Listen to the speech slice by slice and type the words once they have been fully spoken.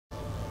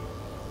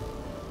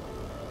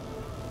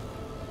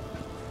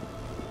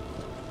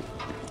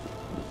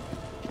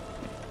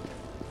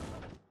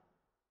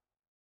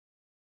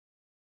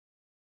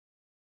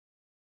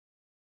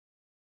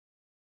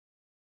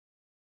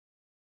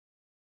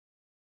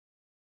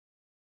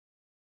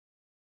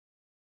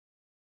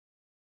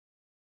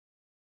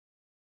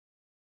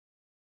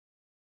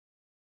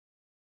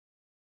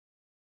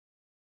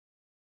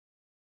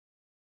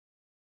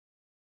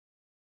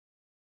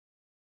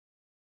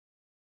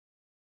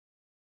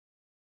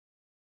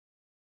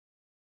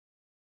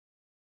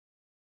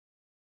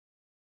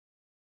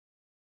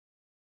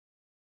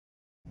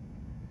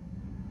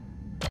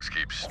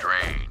keep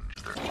strange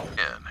their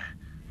in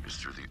is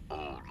through the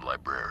old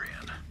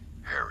librarian,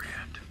 Harriet.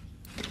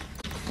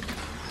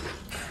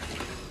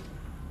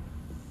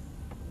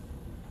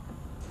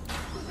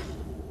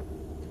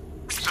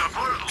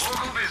 Support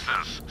local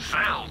business.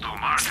 Sell to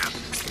market.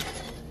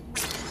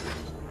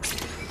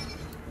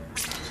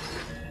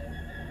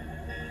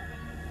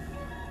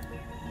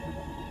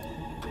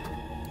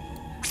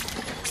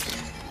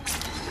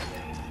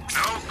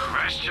 No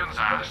questions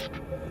asked.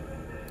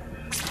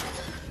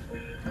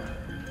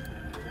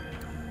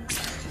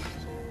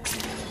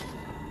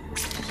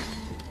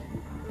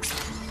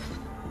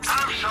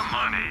 Have some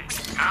money.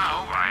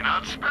 Now why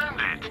not spend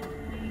it?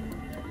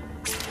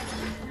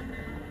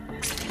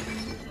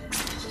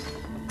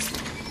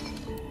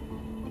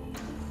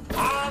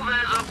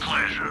 Always a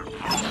pleasure,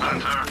 Full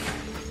Center.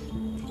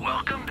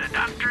 Welcome to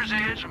Dr.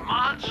 Zed's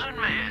Mods and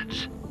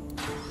Meds.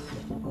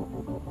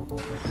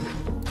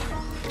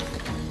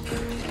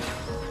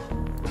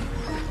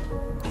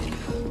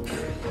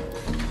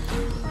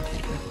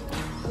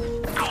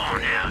 Go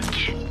on now,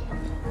 kid.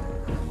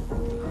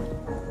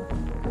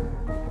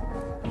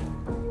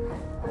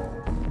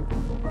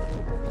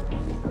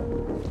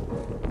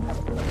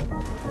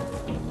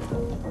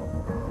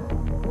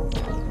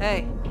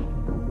 Hey.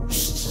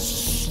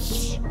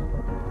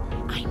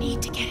 I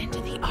need to get into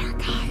the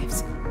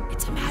archives.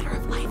 It's a matter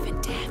of life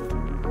and death.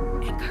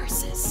 And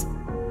curses.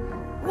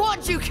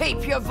 Would you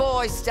keep your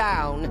voice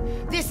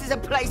down? This is a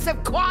place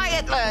of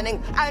quiet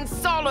learning and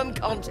solemn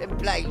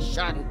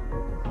contemplation.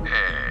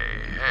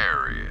 Hey,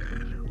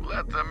 Harriet,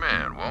 let them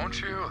in, won't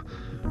you?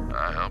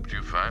 I helped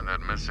you find that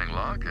missing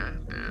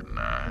locket, didn't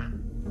I?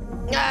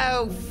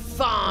 Oh,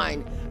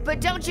 fine.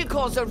 But don't you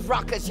cause a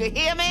ruckus, you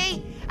hear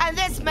me? And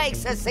this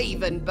makes us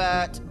even,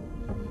 Bert.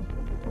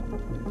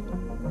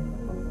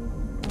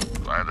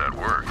 Glad that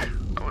worked.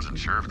 I wasn't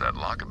sure if that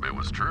locket bit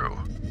was true.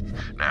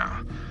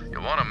 Now,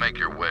 you'll want to make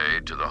your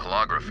way to the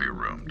holography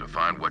room to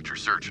find what you're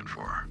searching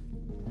for.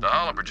 The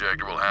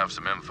holoprojector will have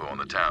some info on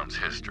the town's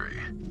history.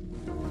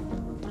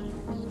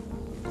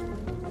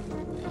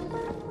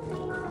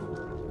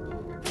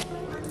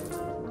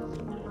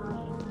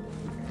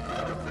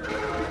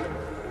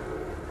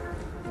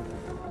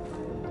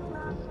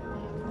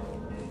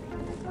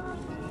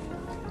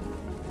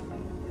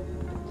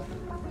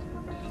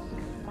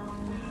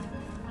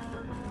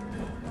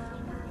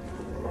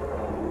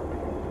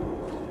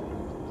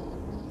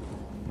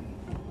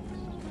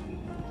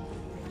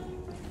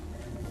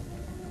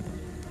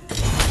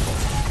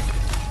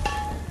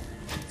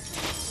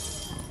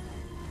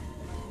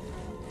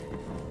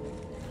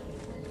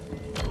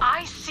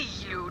 I see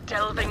you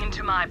delving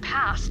into my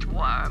past,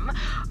 Worm.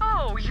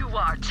 Oh, you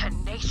are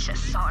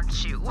tenacious,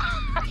 aren't you?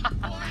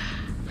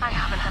 I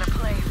haven't had a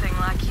plaything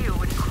like you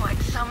in quite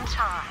some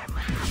time.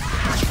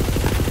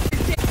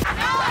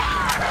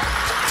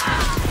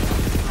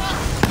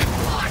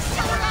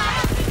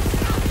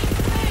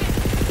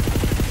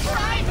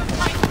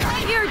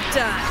 You're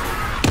done.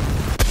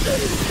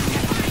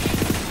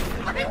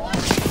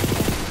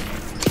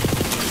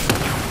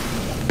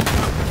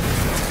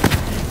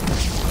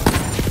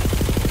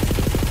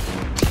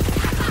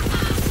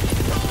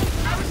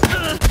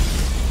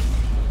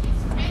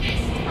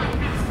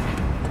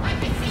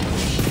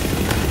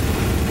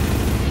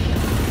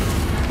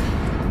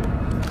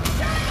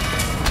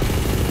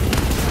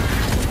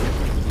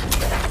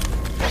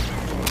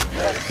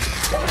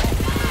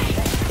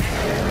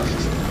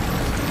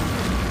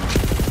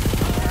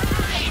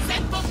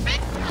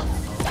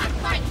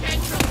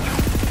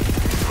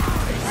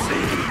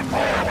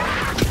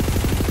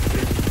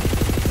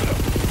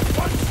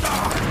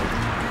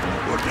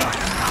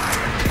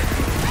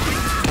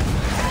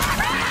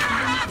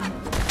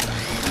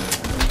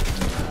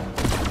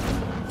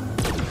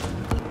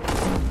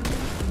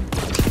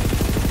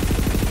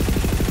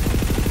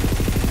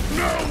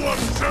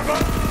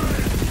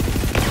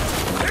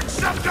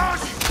 Except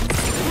us!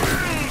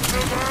 We'll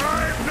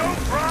survive, no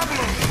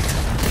problem!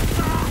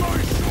 My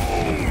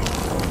soul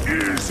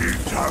is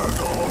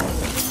eternal!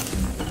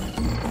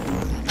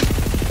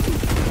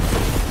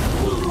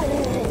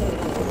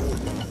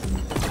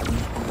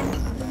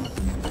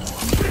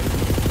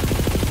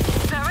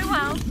 Very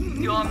well.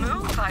 Your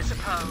move, I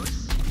suppose.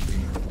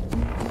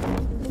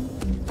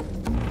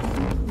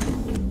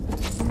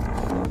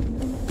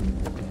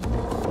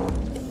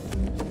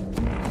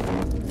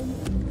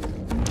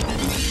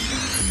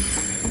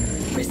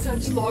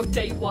 Research log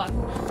day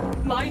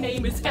 1. My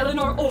name is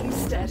Eleanor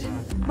Olmsted.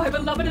 My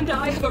beloved and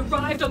I have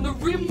arrived on the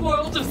rim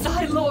world of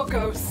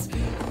Xylorgos.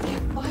 We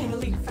have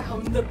finally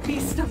found the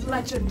beast of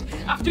legend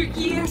after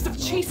years of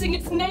chasing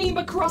its name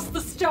across the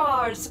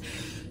stars.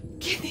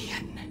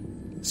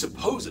 Gideon.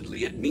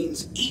 Supposedly it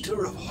means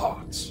eater of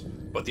hearts,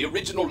 but the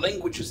original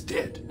language is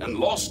dead and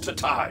lost to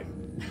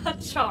time. A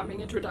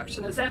charming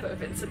introduction as ever,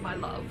 Vincent, my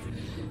love.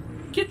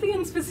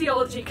 Gideon's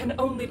physiology can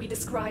only be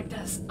described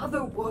as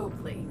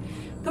otherworldly.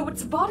 Though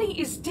its body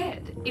is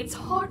dead, its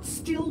heart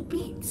still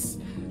beats.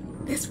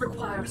 This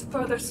requires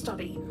further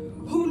study.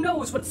 Who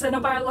knows what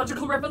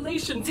xenobiological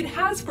revelations it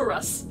has for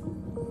us?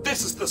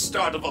 This is the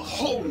start of a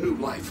whole new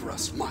life for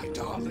us, my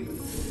darling.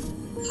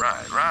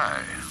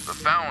 Right. The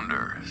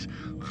founders,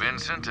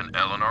 Vincent and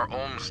Eleanor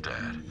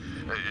Olmsted.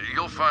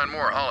 You'll find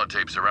more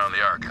holotapes around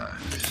the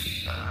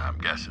archives, I'm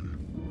guessing.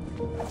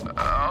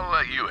 I'll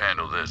let you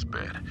handle this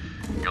bit.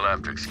 You'll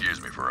have to excuse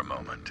me for a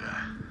moment.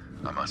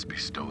 I must be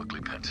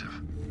stoically pensive.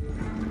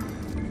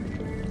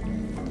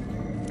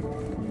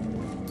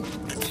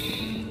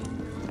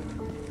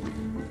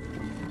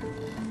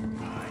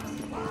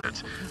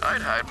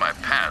 I'd hide my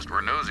past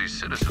where nosy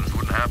citizens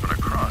wouldn't happen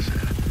across it.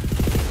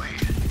 Wait.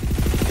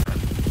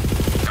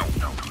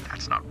 No,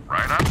 that's not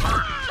right. I'm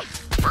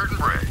Burton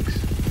Briggs.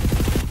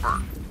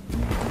 Burton.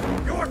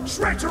 Your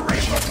treachery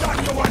will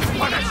not go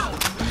unpunished!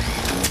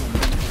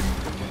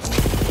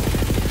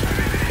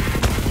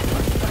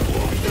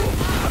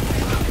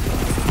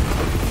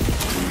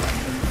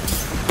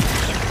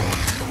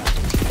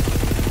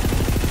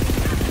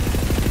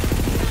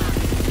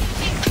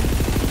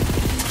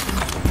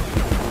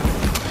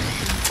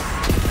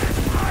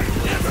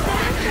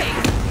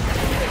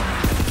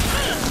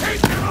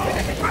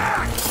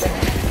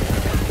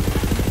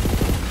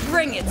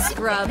 Bring it,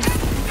 scrubs.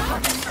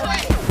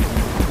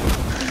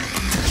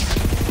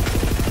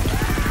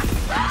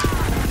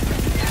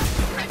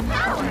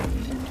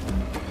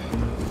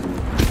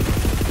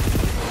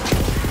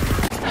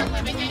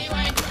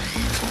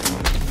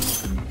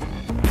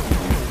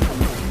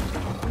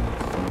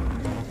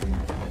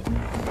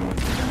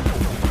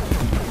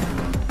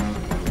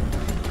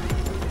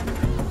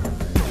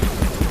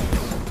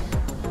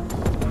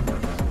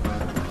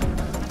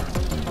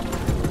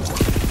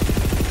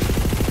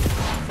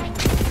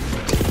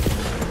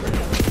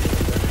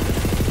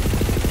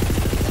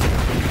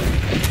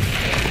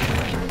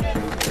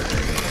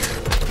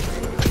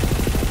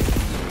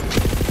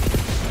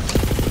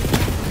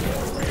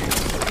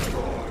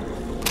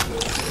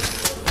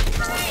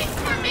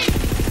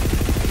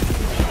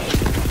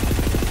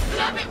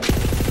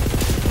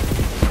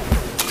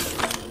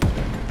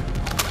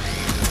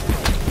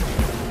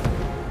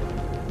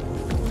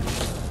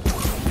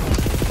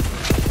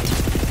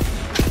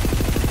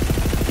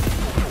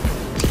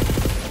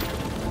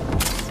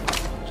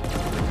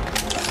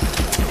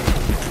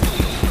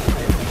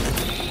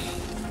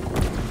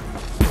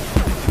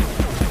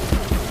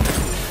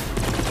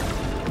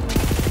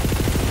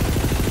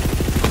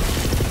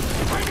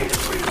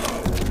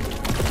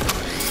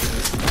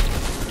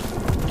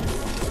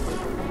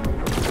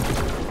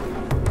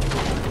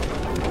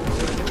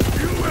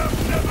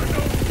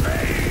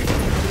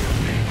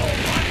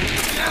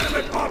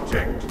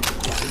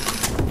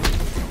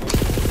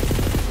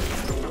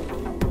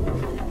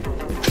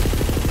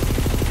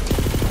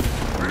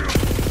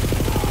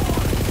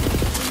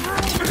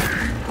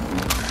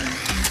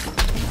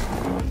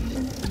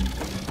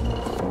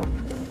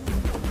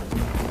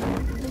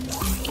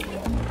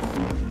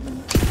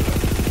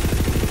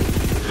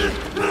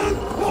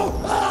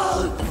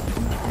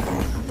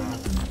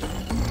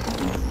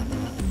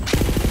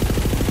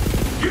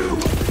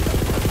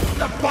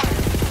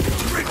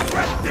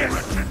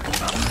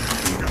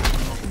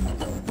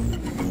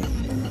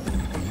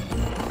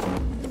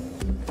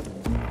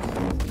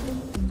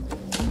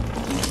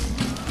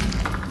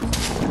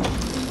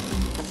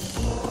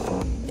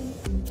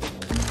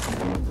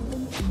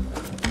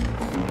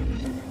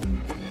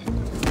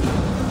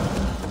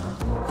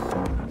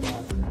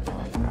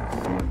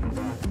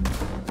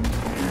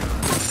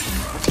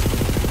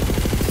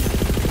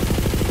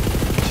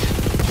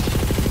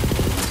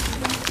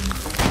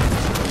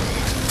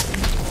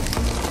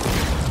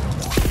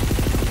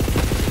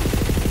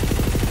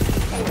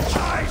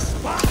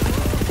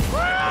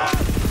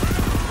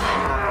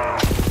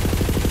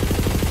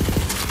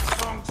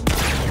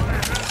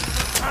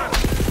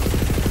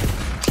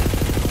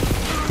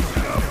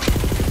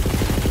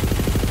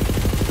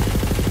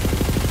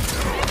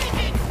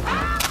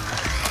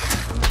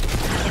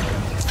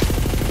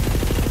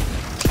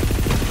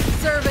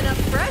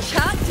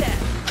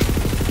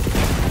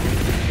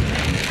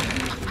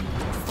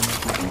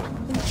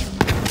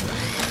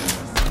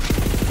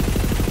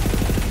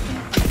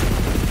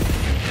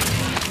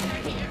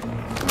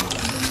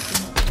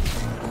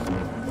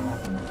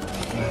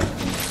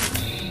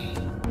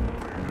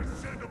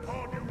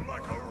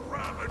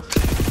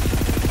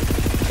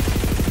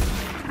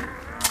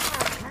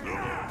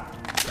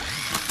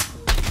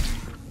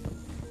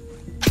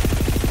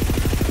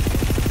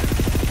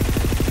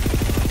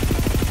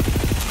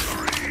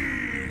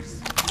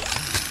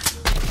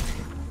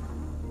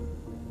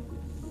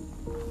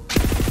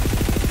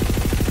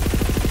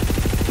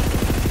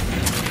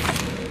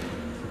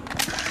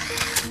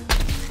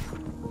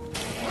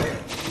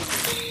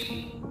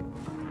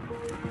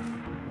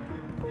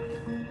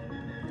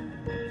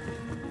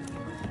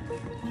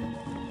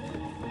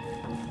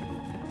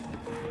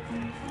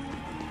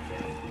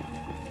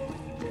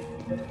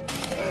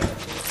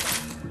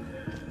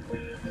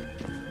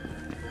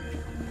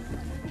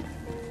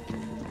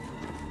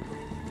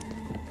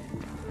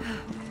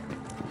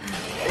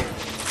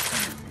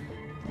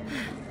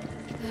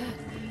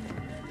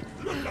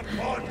 Look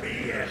upon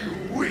me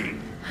and weep.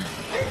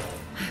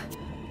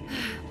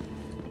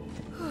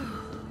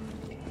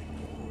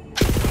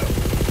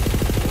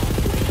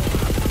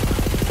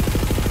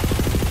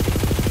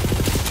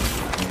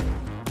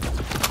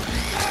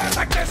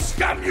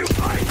 Damn you,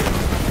 Mike!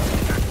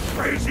 That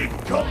crazy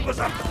cult was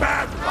a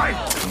bad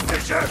life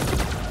decision!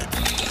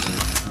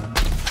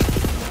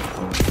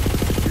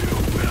 You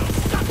will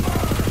suffer!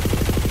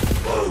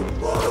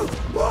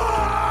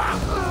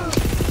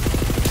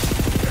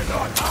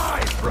 Cannot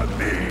hide from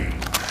me!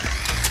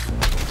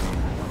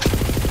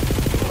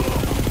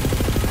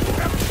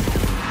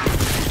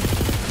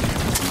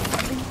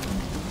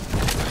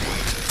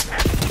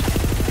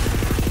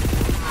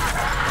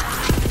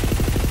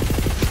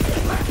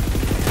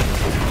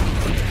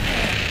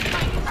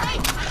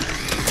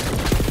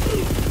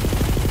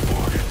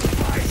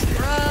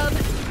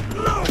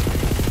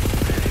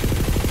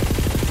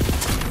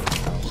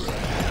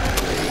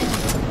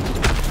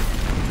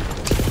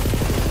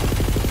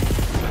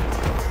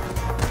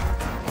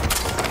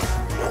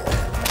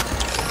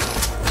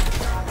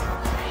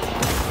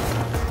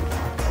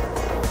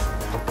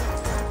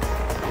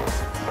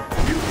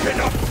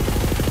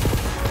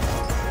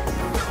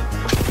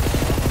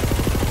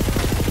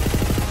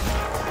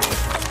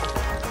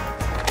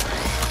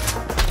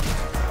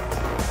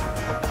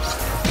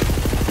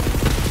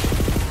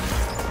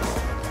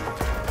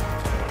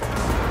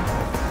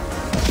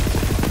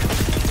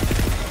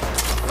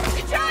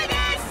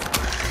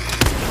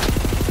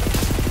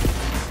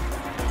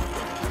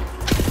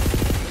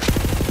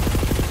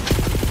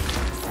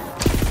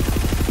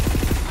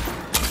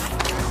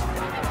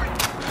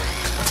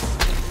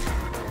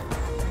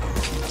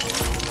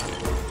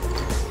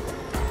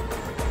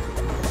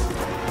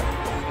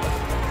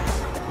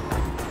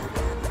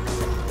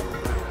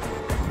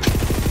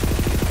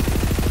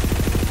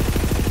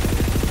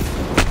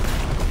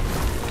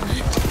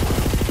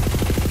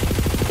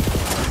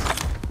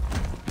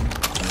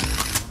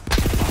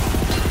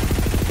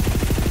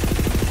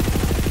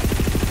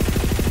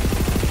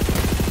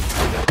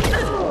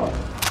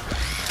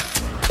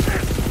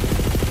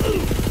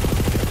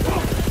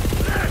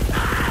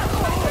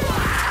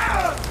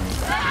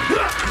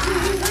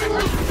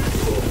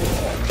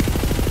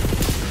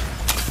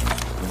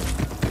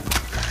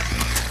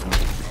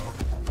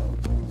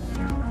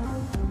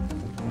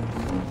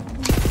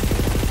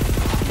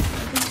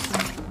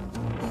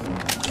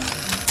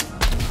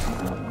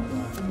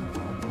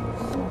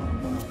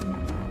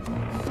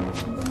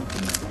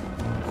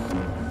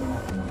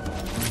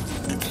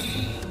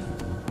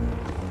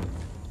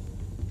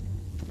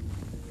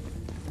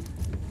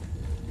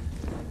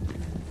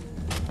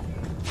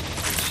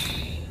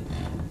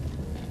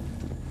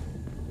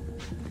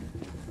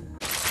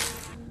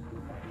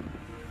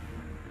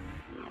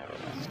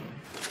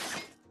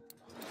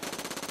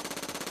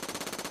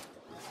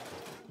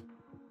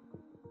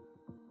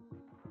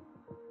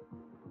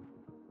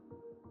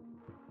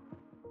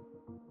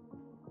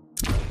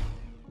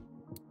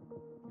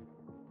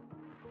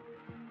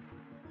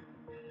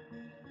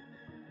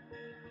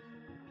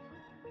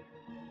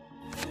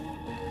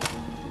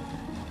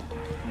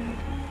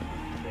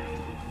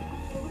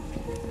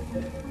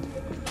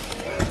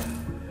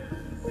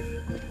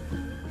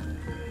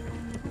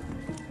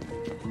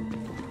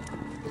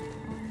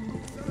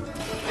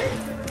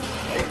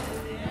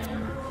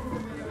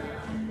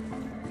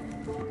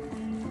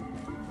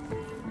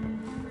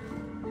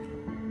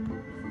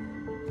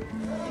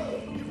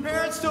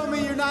 Told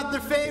me you're not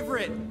their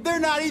favorite. They're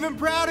not even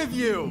proud of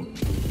you.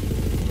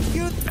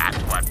 That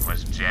one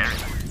was Jerry,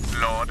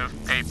 Lord of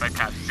Paper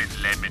Cuts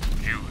and Lemon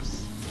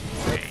Juice.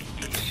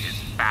 He is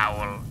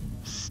foul,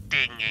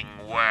 stinging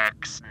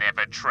works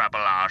never trouble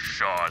our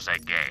shores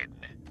again.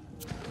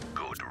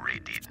 Good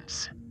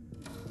riddance.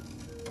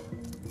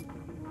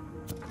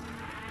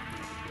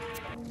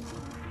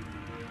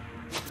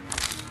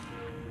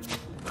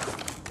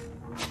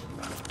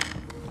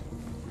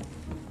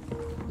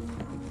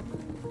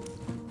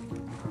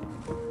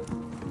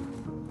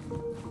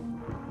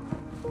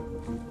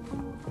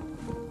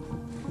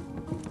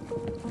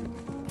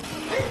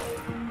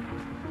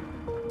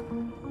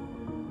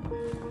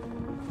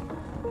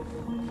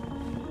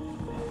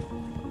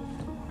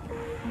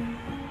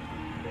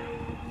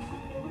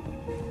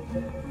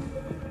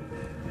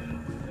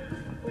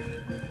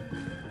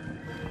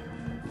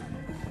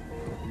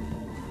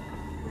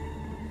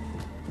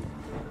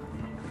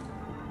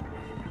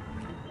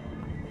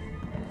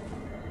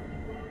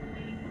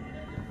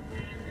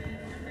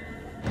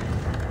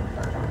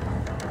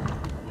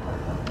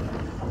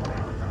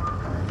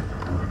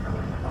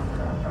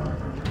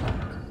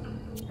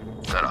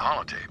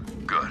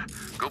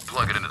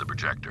 Plug it into the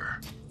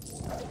projector.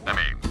 I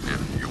mean,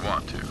 if you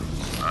want to.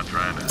 I'm not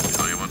trying to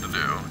tell you what to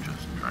do,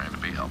 just trying to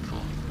be helpful.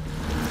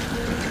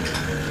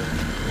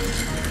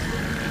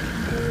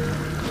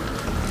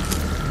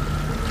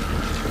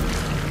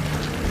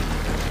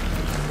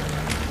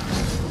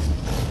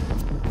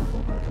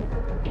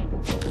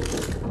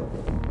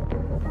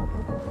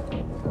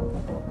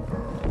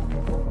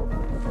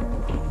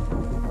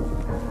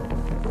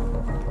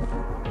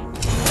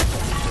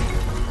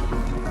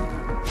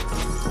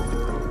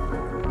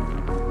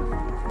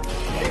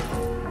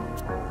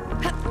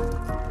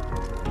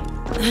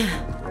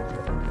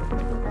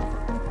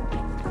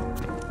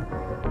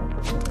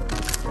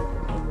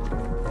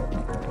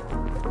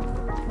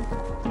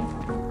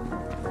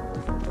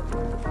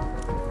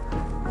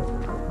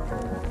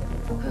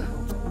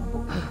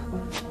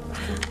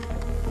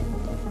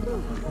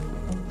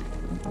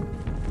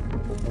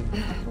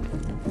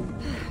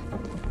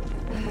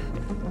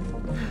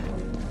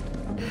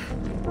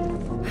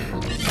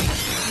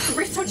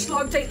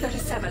 Log Day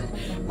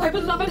 37. My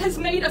beloved has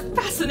made a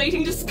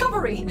fascinating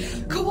discovery.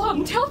 Go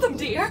on, tell them,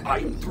 dear. I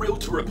am thrilled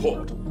to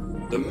report.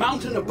 The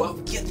mountain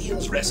above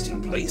Githyan's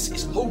resting place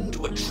is home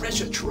to a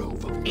treasure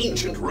trove of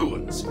ancient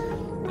ruins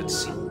that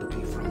seem to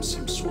be from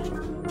some sort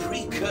of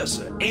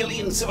precursor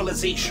alien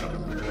civilization.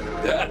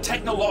 There are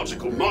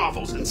technological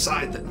marvels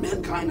inside that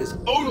mankind has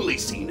only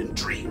seen in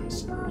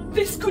dreams.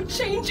 This could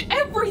change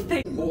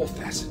everything! More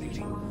fascinating.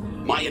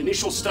 My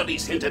initial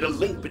studies hinted a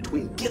link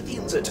between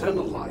Githyan's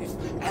eternal life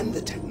and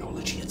the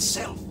technology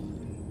itself.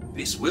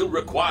 This will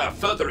require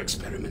further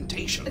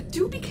experimentation.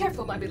 Do be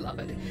careful, my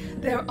beloved.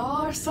 There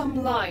are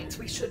some lines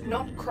we should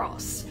not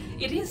cross.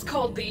 It is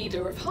called the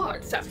Eater of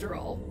Hearts, after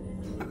all.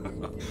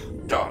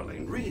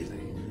 Darling,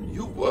 really?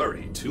 You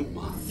worry too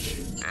much.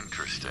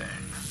 Interesting.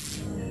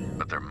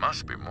 But there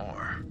must be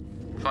more.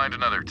 Find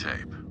another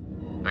tape.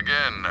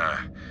 Again,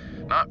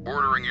 not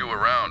ordering you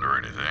around or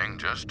anything,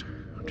 just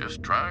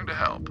trying to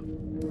help.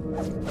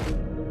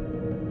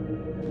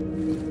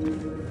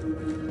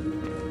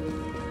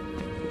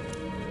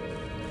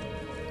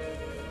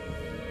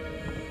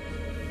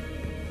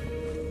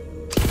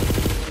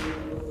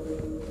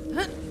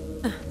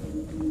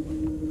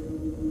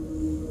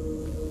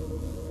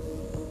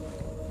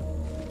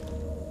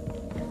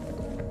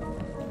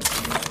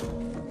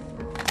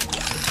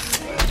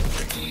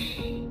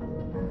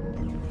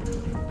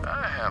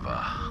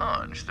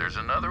 There's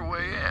another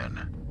way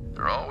in.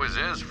 There always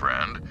is,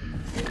 friend,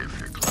 if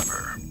you're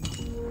clever.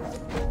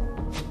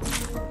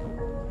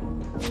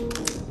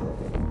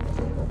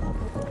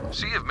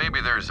 See if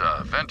maybe there's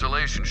a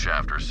ventilation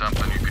shaft or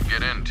something you could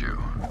get into.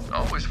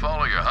 Always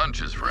follow your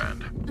hunches,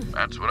 friend.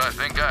 That's what I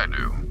think I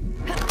do.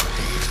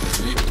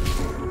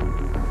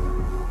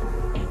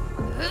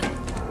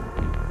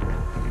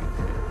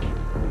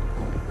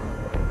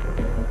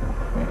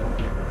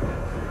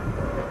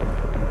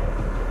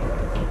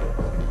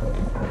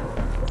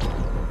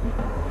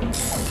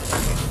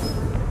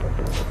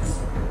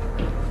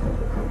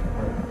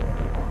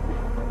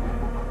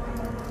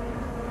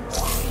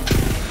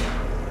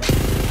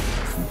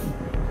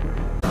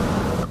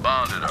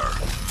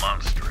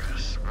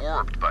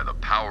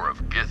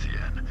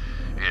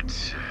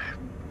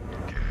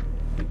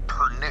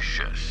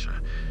 Pernicious.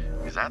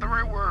 Is that the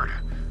right word?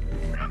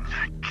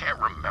 I can't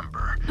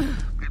remember.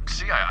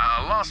 See,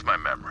 I lost my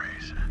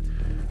memories.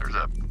 There's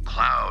a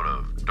cloud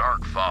of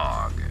dark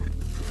fog.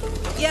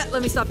 Yeah,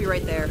 let me stop you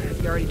right there.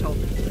 You already told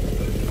me.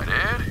 I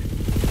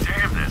did?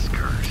 Damn this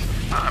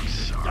curse. I'm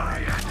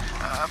sorry.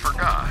 I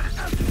forgot.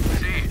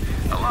 See,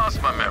 I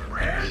lost my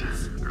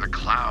memories. There's a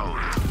cloud.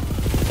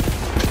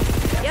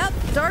 Yep,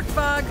 dark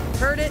fog.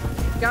 Heard it.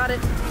 Got it.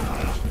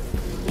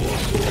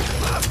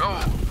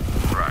 Oh,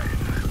 right.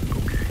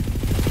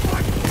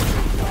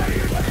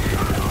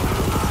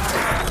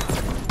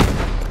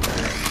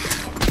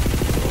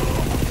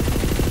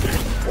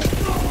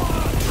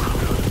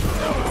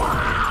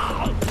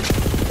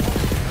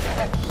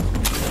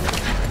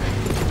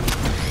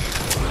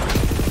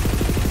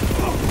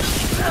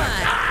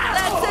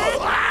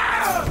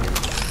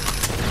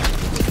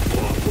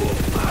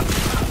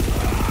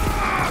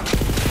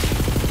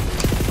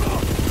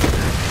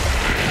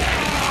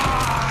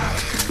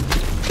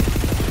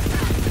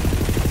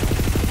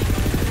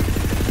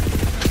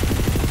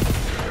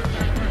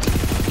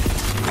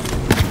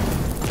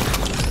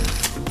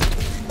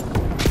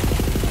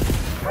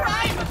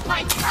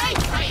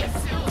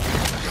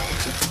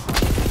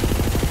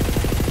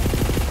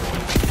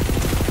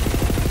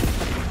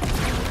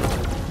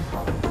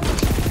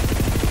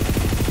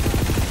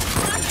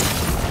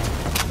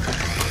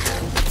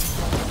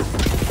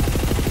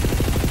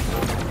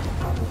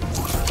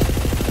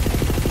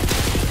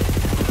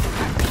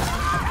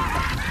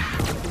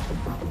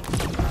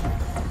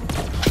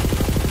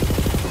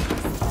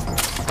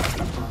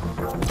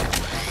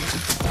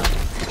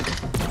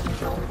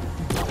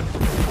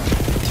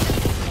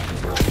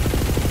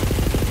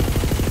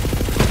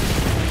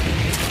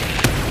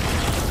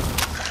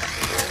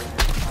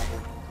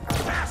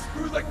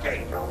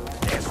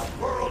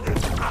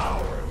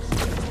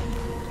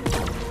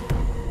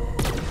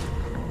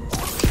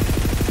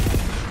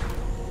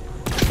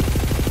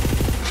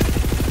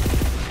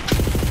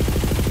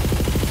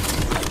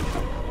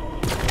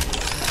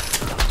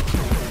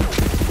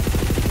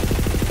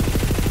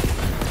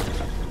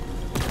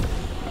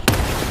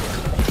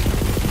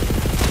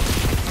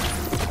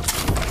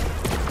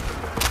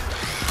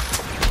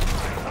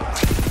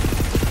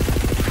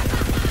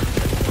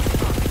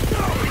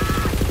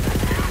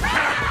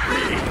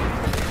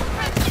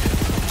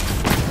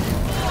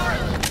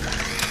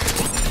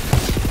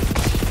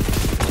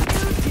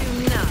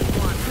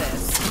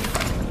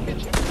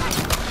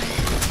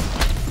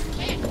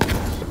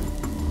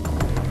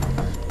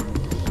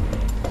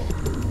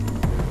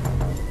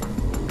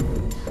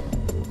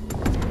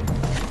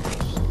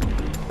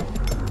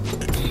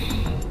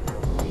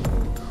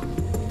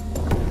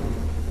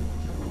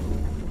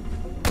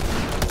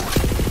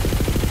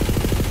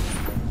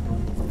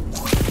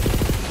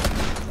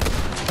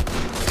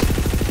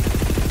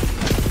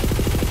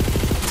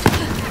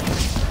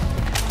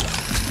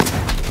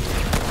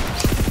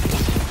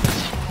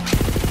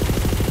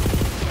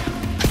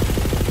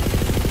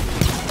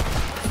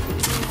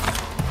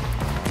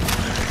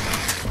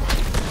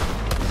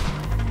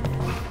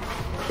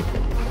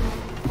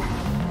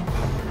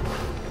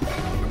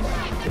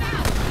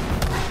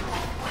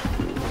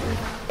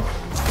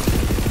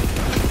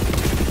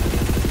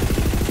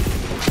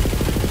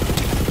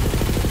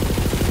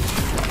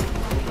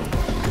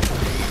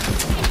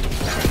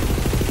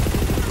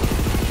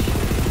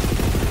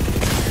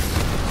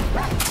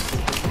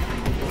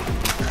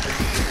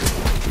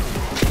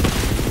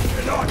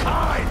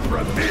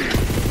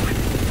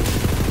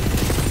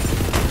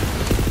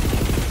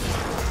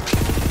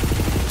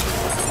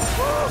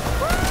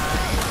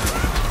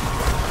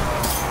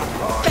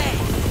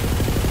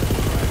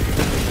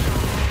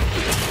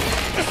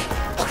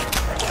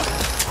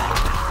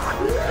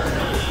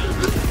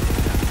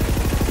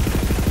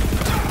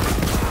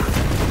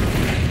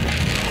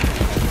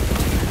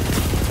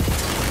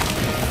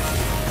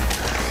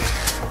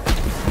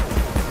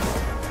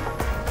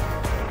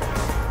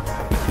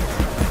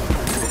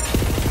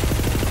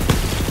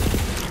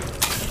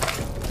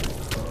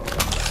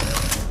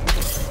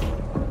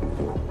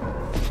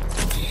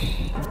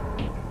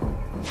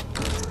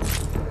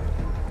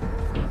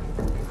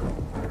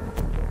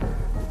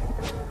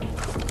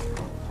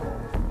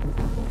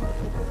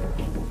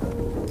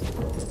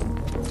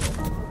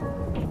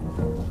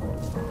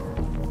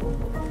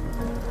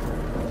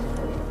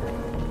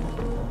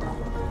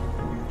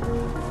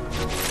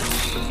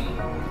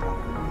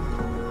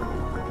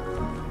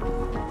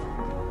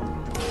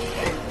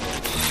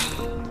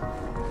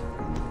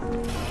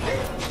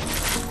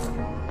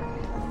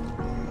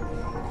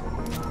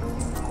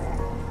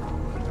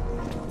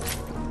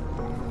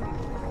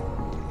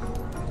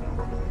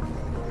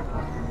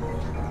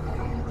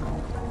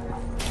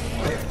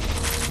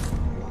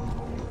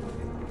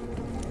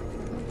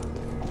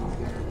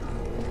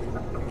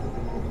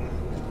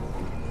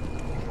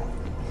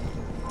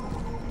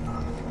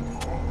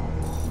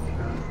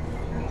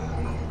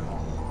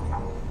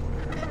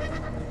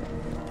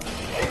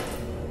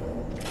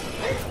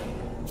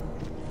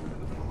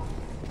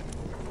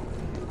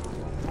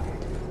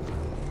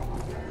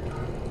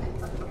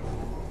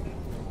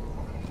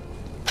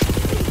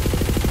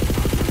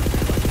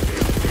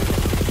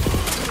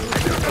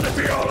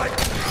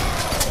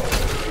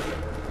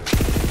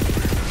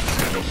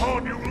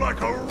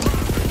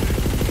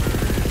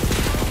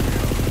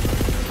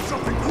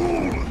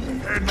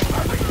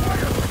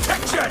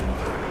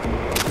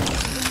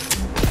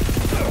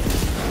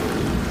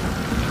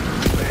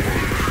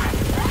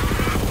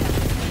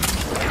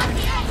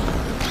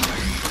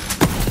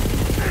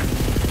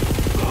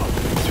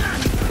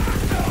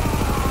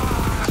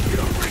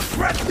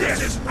 That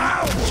den is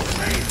ours,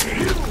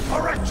 baby! You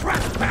are a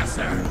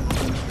trespasser!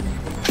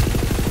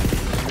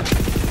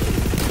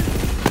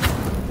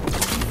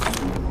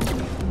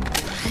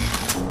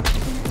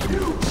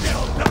 You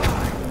shall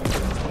die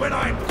when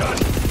I'm done!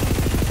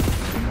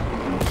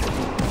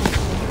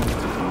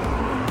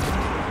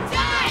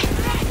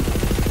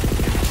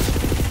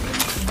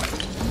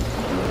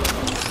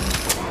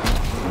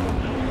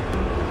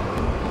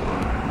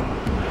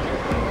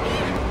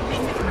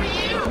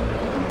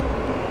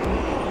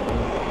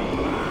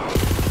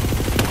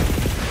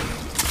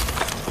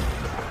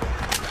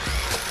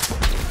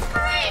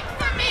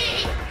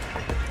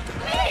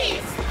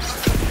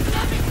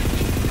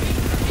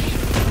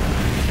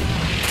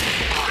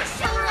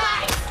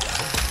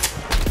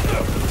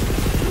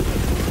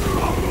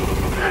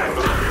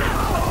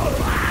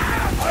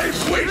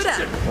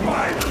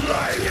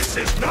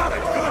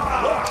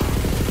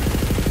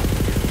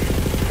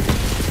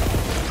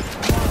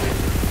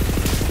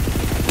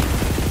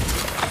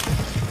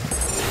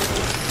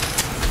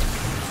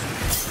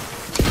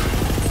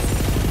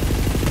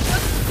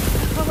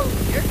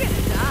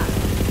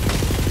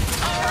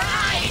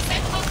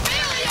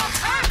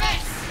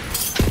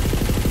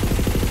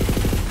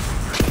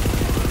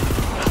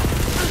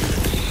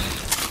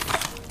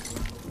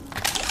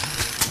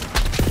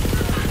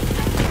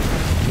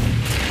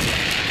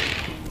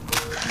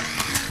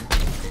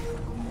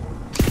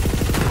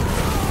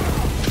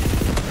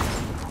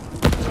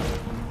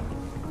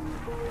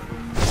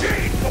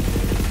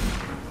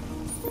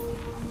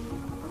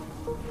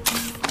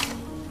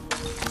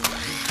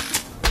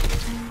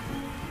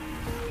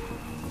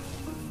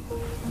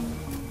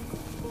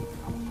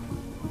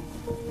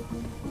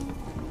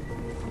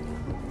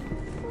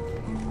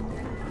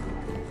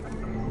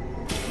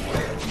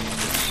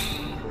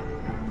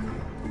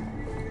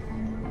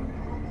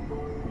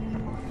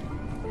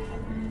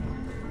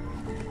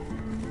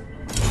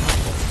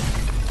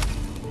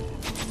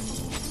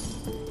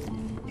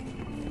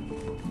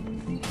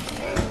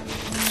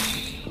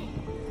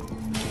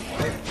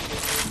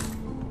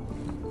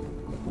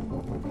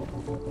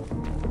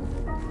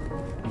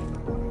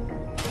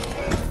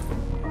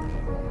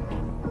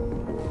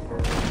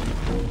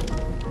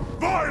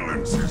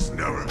 Violence is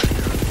never the end.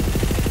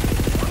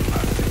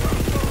 Unless you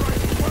have the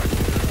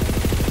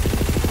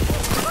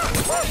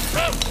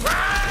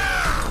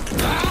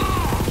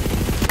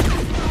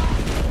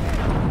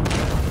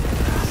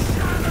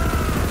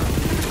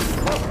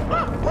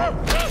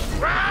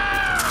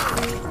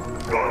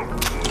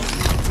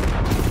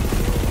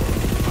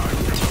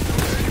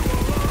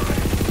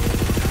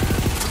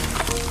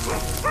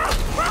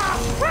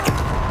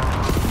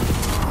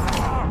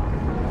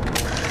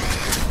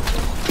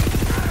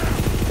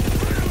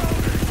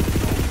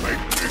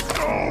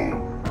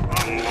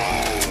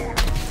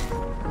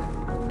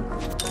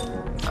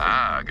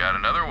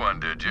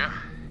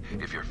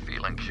If you're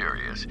feeling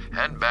curious,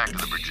 head back to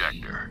the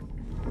projector.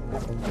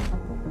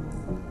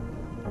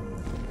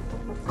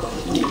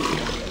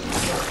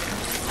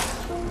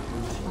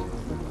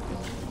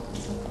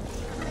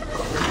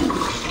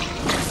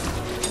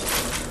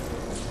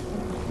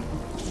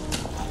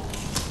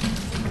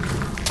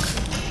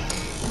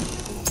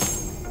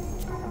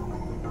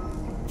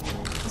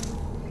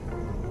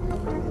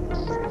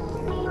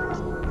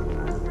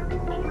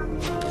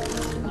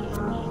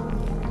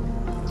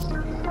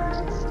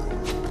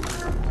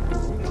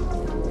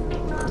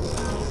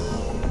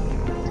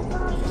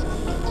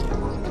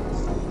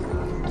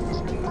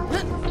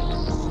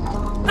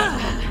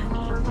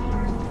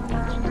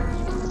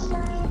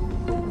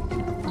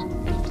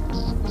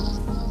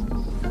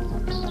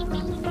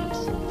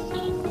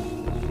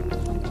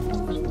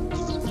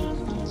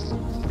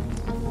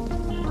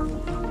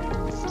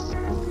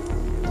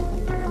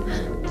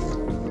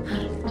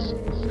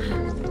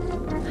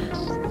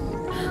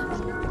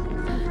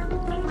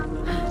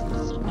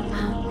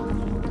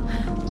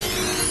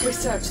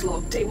 Research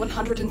log, day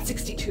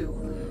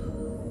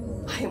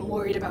 162. I am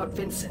worried about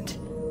Vincent.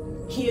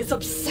 He is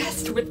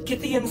obsessed with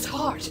Githian's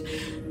heart.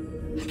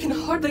 I can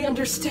hardly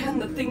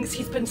understand the things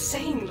he's been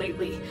saying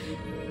lately.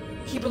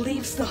 He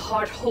believes the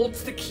heart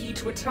holds the key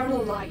to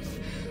eternal life,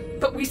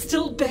 but we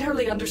still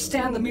barely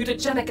understand the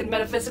mutagenic and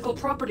metaphysical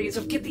properties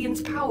of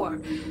Githian's power.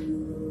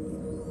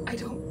 I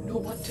don't know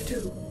what to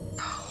do.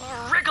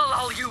 Wriggle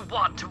all you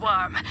want,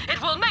 Worm.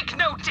 It will make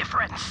no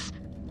difference.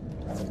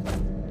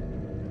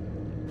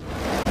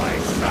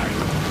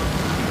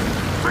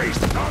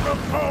 Feast on the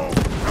foe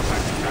from the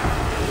sky!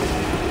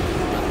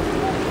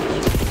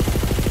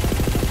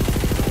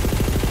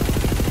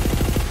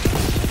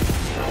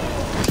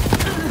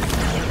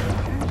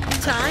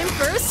 Time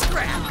for a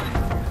scrap.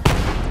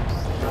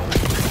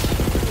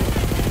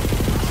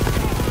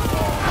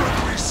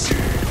 What we see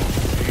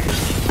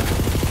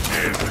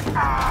is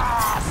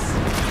us!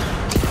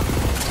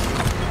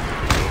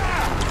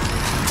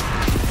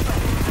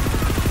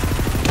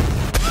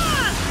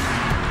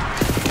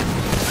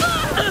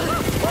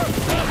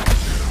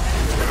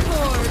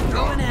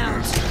 Going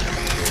out.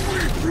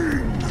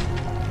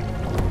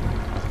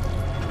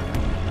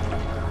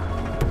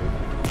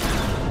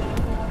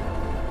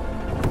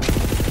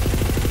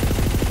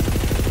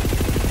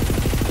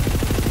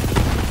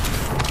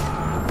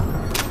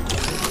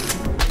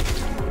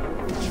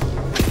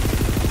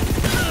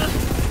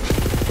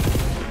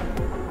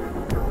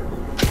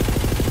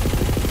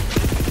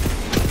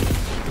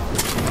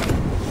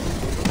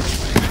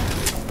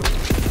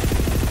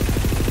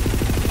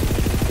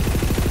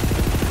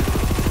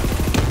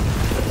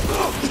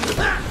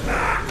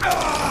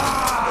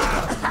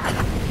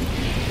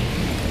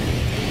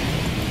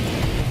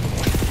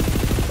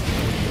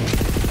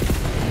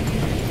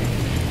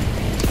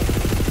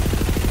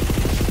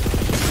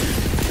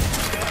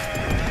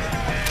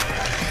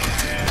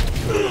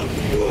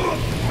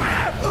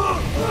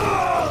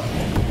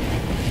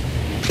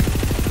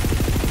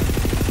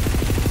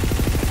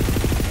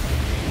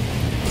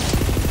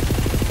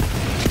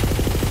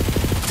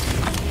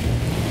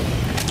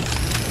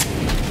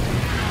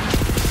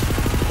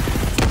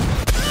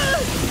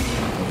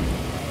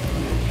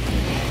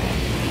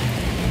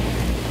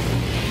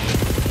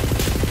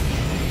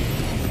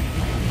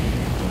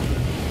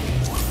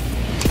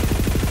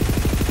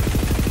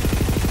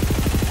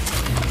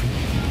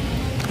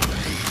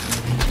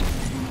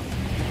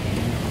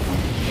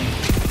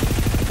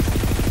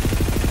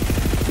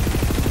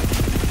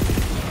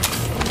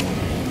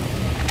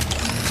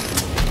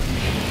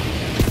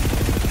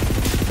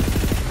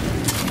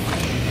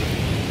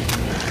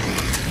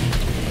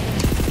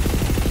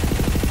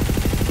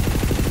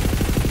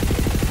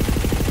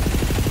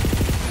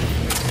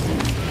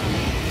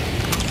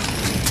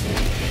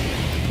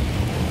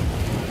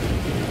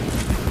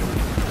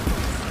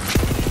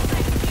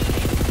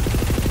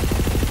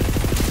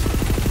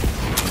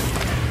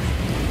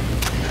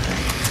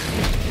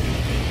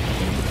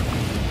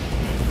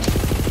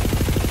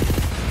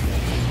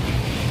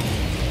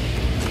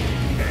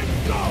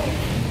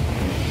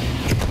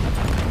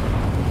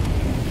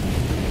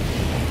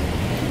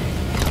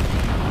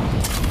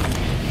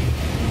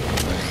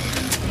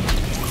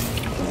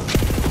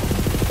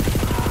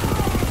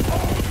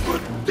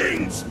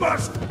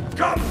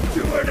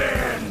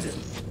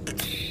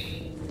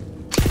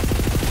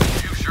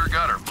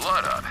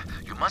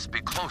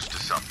 close to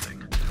something.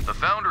 The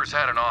Founders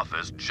had an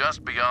office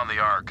just beyond the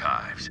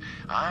archives.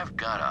 I've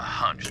got a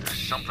hunch there's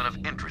something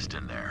of interest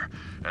in there.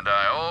 And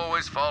I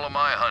always follow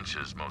my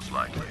hunches, most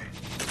likely.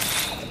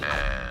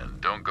 And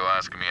don't go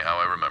asking me how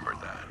I remembered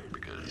that,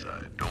 because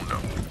I don't know.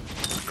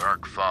 The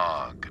dark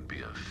fog can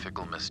be a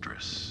fickle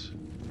mistress.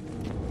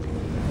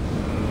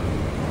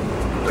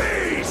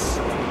 Peace!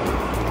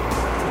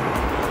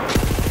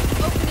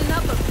 Opening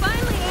up a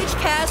finely aged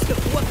cask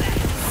of whoop-ass.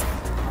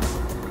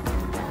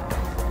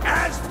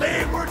 As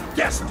they were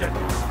destined!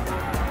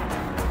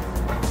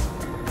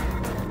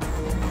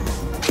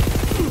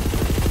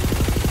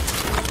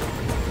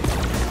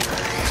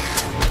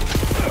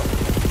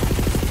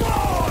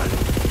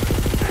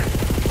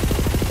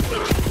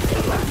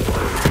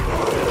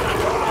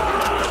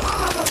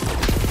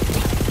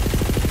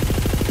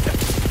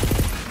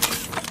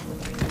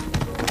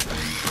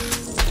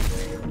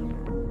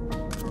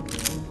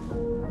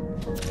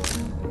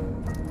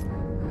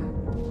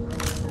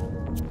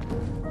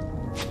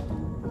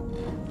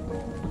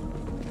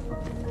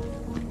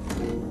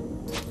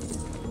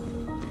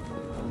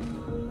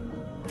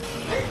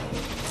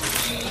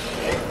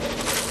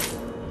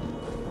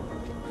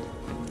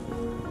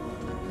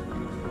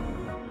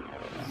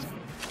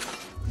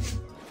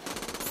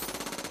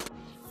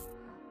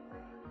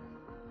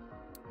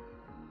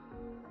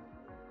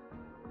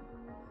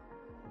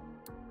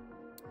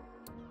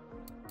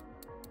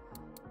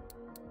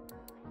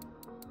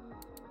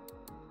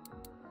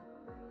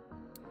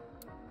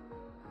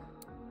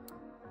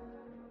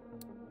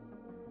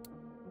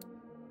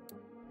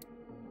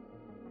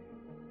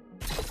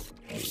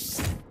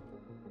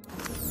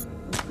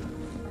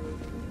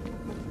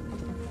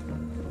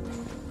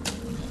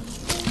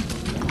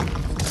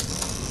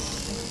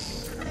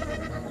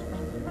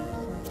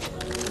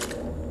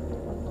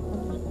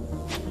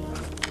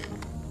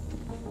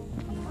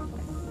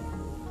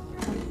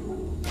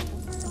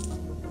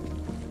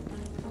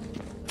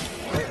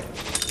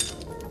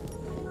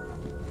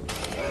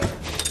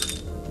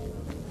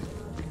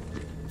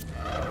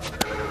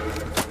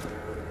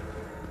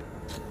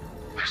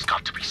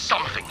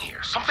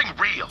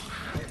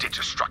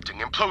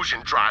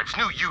 Implosion drives,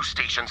 new use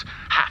stations,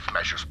 half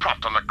measures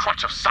propped on the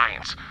crutch of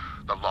science.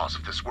 The laws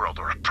of this world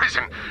are a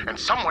prison, and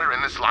somewhere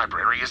in this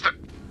library is the...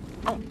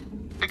 Oh,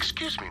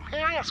 excuse me,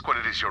 may I ask what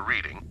it is you're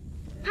reading?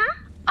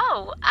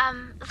 Oh,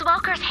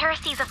 Zwelker's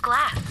Heresies of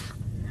Glass.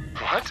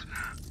 What?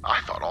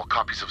 I thought all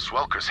copies of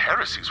Zwelker's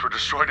Heresies were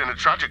destroyed in a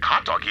tragic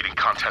hot dog eating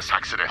contest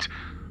accident.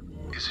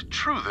 Is it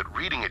true that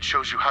reading it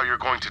shows you how you're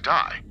going to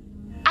die?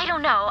 I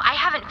don't know, I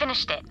haven't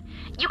finished it.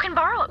 You can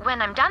borrow it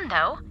when I'm done,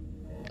 though.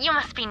 You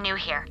must be new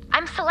here.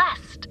 I'm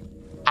Celeste.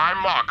 I'm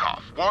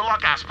Markov,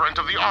 Warlock Aspirant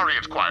of the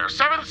Ariat Choir,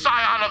 7th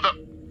Scion of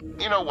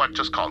the... You know what,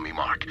 just call me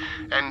Mark.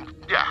 And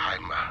yeah,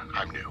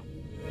 I'm new.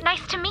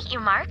 Nice to meet you,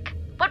 Mark.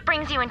 What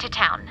brings you into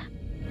town?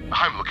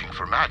 I'm looking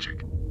for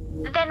magic.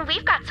 Then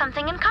we've got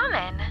something in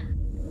common.